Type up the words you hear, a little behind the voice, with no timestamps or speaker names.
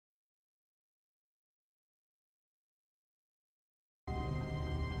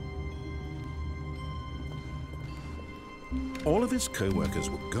All of his co-workers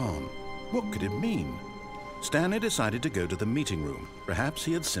were gone. What could it mean? Stanley decided to go to the meeting room. Perhaps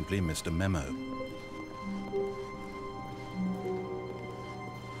he had simply missed a memo.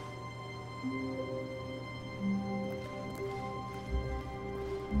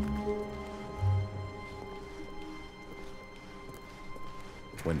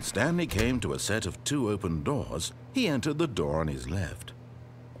 When Stanley came to a set of 2 open doors, he entered the door on his left.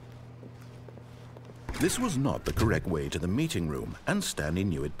 This was not the correct way to the meeting room, and Stanley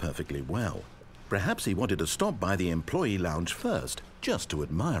knew it perfectly well. Perhaps he wanted to stop by the employee lounge first, just to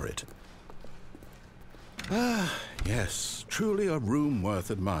admire it. Ah, yes, truly a room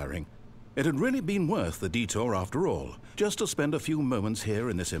worth admiring. It had really been worth the detour after all, just to spend a few moments here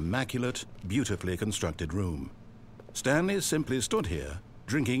in this immaculate, beautifully constructed room. Stanley simply stood here,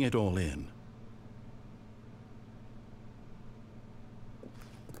 drinking it all in.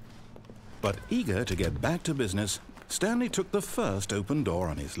 But eager to get back to business, Stanley took the first open door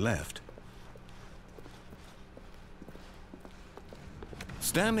on his left.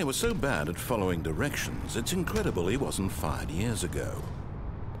 Stanley was so bad at following directions, it's incredible he wasn't fired years ago.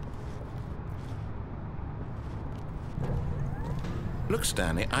 Look,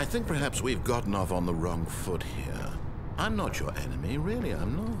 Stanley, I think perhaps we've gotten off on the wrong foot here. I'm not your enemy, really,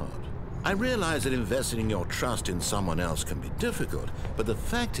 I'm not. I realize that investing your trust in someone else can be difficult, but the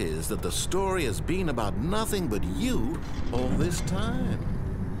fact is that the story has been about nothing but you all this time.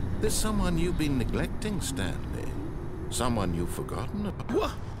 There's someone you've been neglecting, Stanley. Someone you've forgotten about.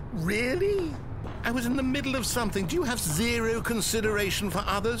 What? Really? I was in the middle of something. Do you have zero consideration for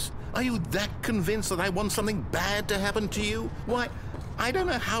others? Are you that convinced that I want something bad to happen to you? Why, I don't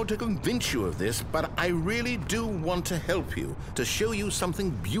know how to convince you of this, but I really do want to help you, to show you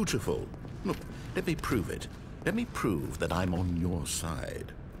something beautiful. Look, let me prove it. Let me prove that I'm on your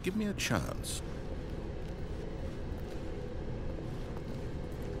side. Give me a chance.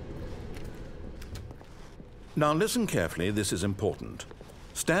 Now listen carefully, this is important.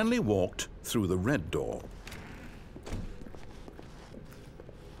 Stanley walked through the red door.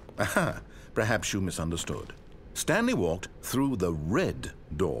 Aha, perhaps you misunderstood. Stanley walked through the red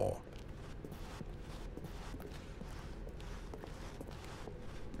door.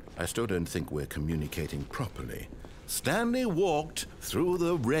 I still don't think we're communicating properly. Stanley walked through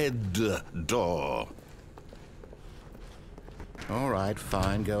the red door. All right,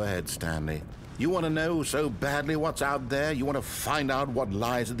 fine, go ahead, Stanley. You want to know so badly what's out there? You want to find out what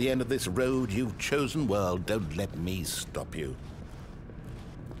lies at the end of this road you've chosen? Well, don't let me stop you.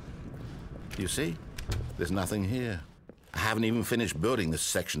 You see? There's nothing here. I haven't even finished building this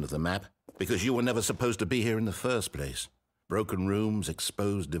section of the map, because you were never supposed to be here in the first place. Broken rooms,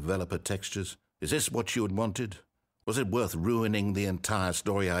 exposed developer textures. Is this what you had wanted? Was it worth ruining the entire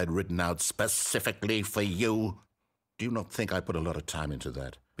story I had written out specifically for you? Do you not think I put a lot of time into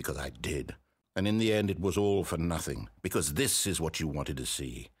that? Because I did. And in the end, it was all for nothing, because this is what you wanted to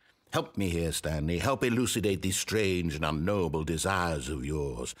see. Help me here, Stanley. Help elucidate these strange and unknowable desires of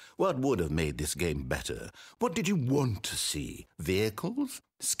yours. What would have made this game better? What did you want to see? Vehicles?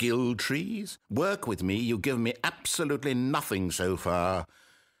 Skill trees? Work with me. You've given me absolutely nothing so far.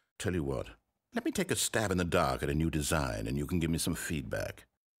 Tell you what, let me take a stab in the dark at a new design, and you can give me some feedback.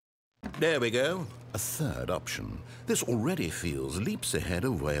 There we go. A third option. This already feels leaps ahead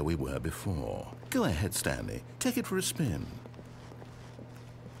of where we were before. Go ahead, Stanley. Take it for a spin.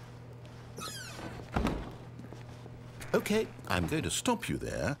 Okay, I'm going to stop you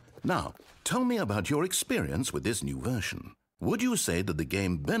there. Now, tell me about your experience with this new version. Would you say that the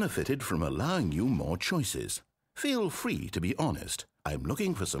game benefited from allowing you more choices? Feel free to be honest. I'm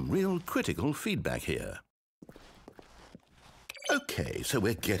looking for some real critical feedback here. Okay, so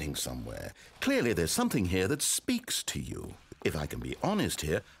we're getting somewhere. Clearly there's something here that speaks to you. If I can be honest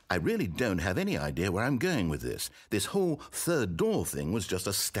here, I really don't have any idea where I'm going with this. This whole third door thing was just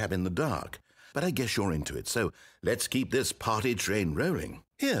a stab in the dark. But I guess you're into it, so let's keep this party train rolling.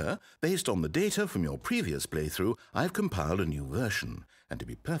 Here, based on the data from your previous playthrough, I've compiled a new version. And to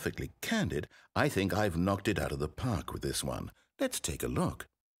be perfectly candid, I think I've knocked it out of the park with this one. Let's take a look.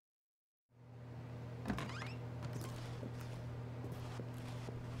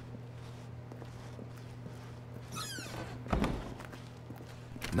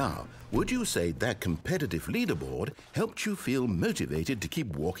 Now, would you say that competitive leaderboard helped you feel motivated to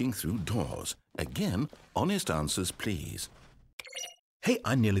keep walking through doors? Again, honest answers, please. Hey,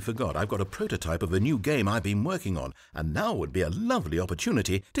 I nearly forgot. I've got a prototype of a new game I've been working on, and now would be a lovely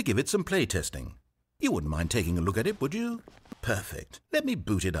opportunity to give it some playtesting. You wouldn't mind taking a look at it, would you? Perfect. Let me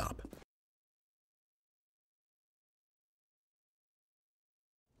boot it up.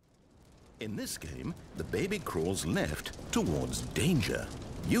 In this game, the baby crawls left towards danger.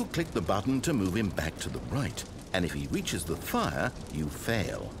 You click the button to move him back to the right, and if he reaches the fire, you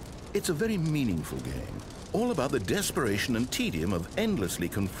fail. It's a very meaningful game, all about the desperation and tedium of endlessly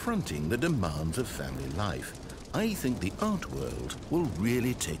confronting the demands of family life. I think the art world will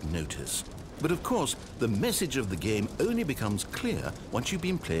really take notice. But of course, the message of the game only becomes clear once you've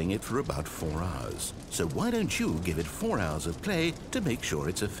been playing it for about 4 hours. So why don't you give it 4 hours of play to make sure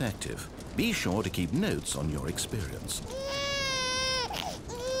it's effective? Be sure to keep notes on your experience.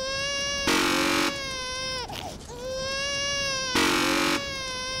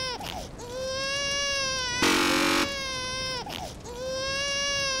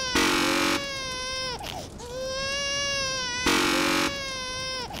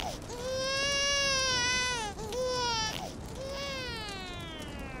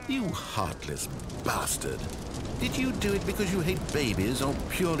 You heartless bastard. Did you do it because you hate babies or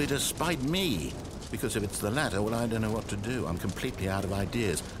purely to spite me? Because if it's the latter, well, I don't know what to do. I'm completely out of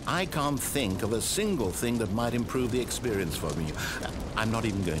ideas. I can't think of a single thing that might improve the experience for me. I'm not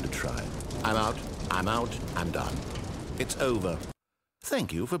even going to try. I'm out, I'm done. It's over.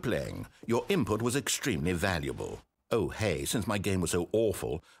 Thank you for playing. Your input was extremely valuable. Oh, hey, since my game was so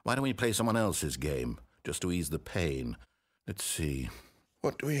awful, why don't we play someone else's game, just to ease the pain? Let's see.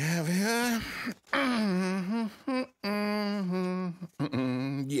 What do we have here?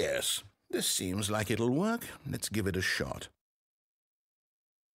 Yes, this seems like it'll work. Let's give it a shot.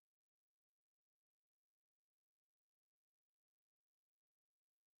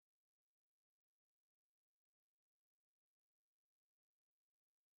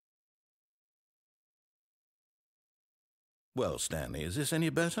 Well, Stanley, is this any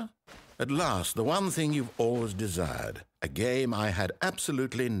better? At last, the one thing you've always desired. A game I had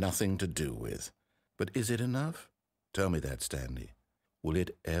absolutely nothing to do with. But is it enough? Tell me that, Stanley. Will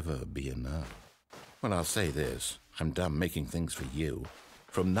it ever be enough? Well, I'll say this. I'm done making things for you.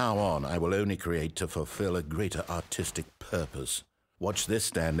 From now on, I will only create to fulfill a greater artistic purpose. Watch this,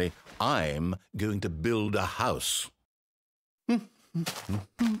 Stanley. I'm going to build a house.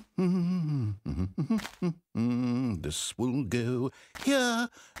 This will go here,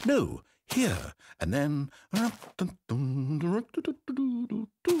 no, here, and then...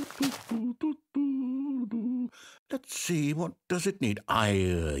 Let's see, what does it need?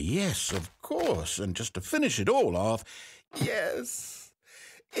 Yes, of course, and just to finish it all off, yes,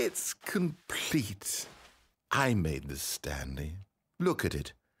 it's complete. I made this, Stanley. Look at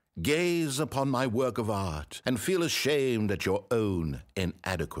it. Gaze upon my work of art and feel ashamed at your own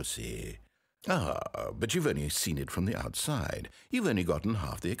inadequacy. But you've only seen it from the outside. You've only gotten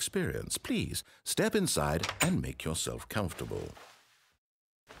half the experience. Please, step inside and make yourself comfortable.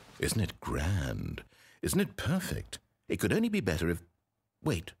 Isn't it grand? Isn't it perfect? It could only be better if...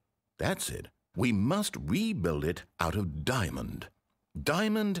 Wait, that's it. We must rebuild it out of diamond.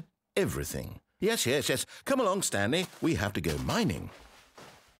 Diamond everything. Yes. Come along, Stanley. We have to go mining.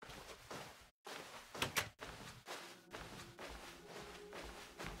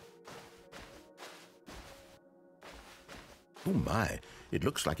 Oh my, it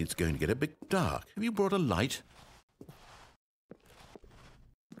looks like it's going to get a bit dark. Have you brought a light?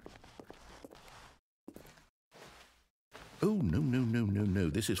 Oh, no.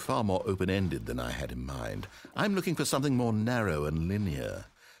 This is far more open-ended than I had in mind. I'm looking for something more narrow and linear.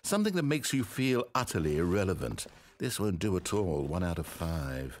 Something that makes you feel utterly irrelevant. This won't do at all. 1 out of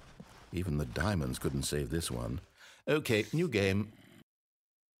 5. Even the diamonds couldn't save this one. Okay, new game.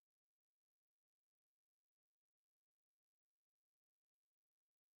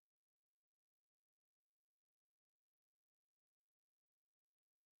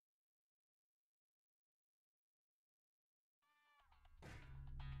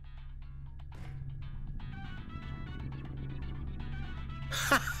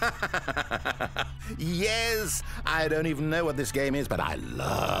 Yes! I don't even know what this game is, but I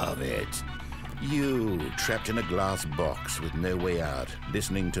love it. You, trapped in a glass box with no way out,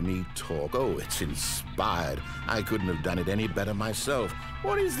 listening to me talk. Oh, it's inspired. I couldn't have done it any better myself.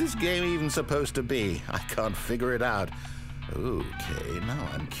 What is this game even supposed to be? I can't figure it out. Okay, now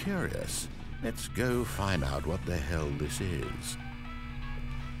I'm curious. Let's go find out what the hell this is.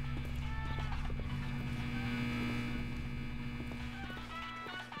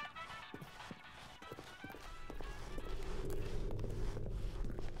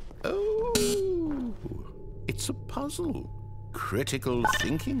 Oh, it's a puzzle. Critical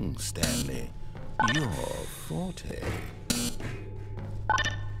thinking, Stanley. Your forte.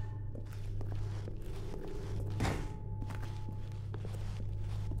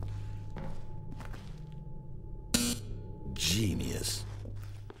 Genius.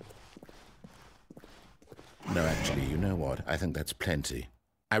 No, actually, you know what? I think that's plenty.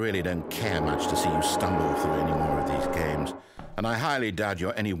 I really don't care much to see you stumble through any more of these games, and I highly doubt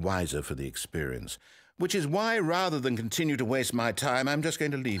you're any wiser for the experience. Which is why, rather than continue to waste my time, I'm just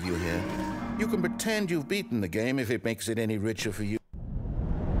going to leave you here. You can pretend you've beaten the game if it makes it any richer for you.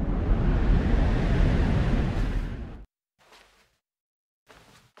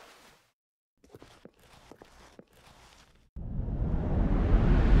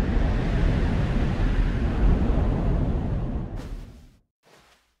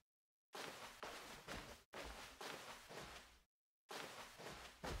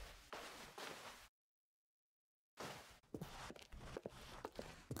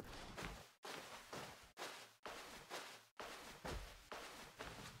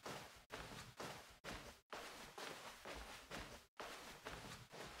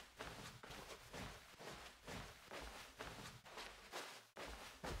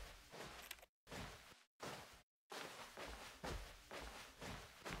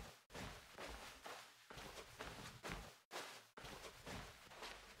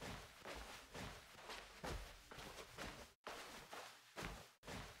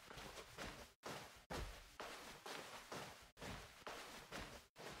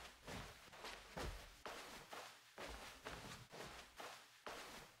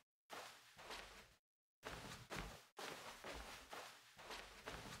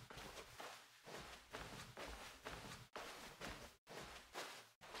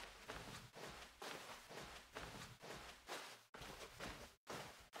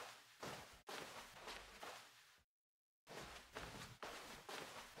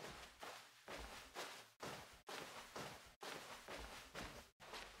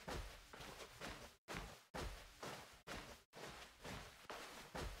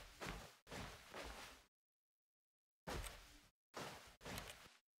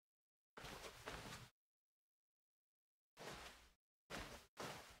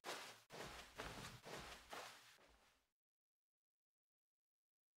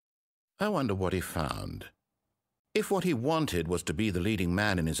 I wonder what he found. If what he wanted was to be the leading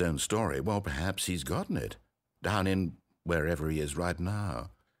man in his own story, well, perhaps he's gotten it, down in wherever he is right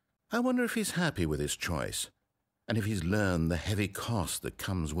now. I wonder if he's happy with his choice, and if he's learned the heavy cost that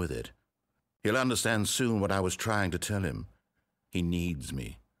comes with it. He'll understand soon what I was trying to tell him. He needs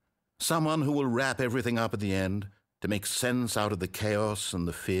me. Someone who will wrap everything up at the end, to make sense out of the chaos and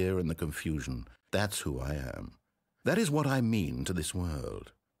the fear and the confusion. That's who I am. That is what I mean to this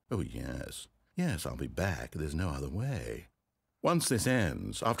world. Oh, yes. Yes, I'll be back. There's no other way. Once this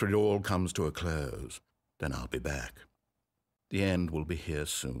ends, after it all comes to a close, then I'll be back. The end will be here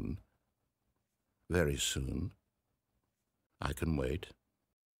soon. Very soon. I can wait.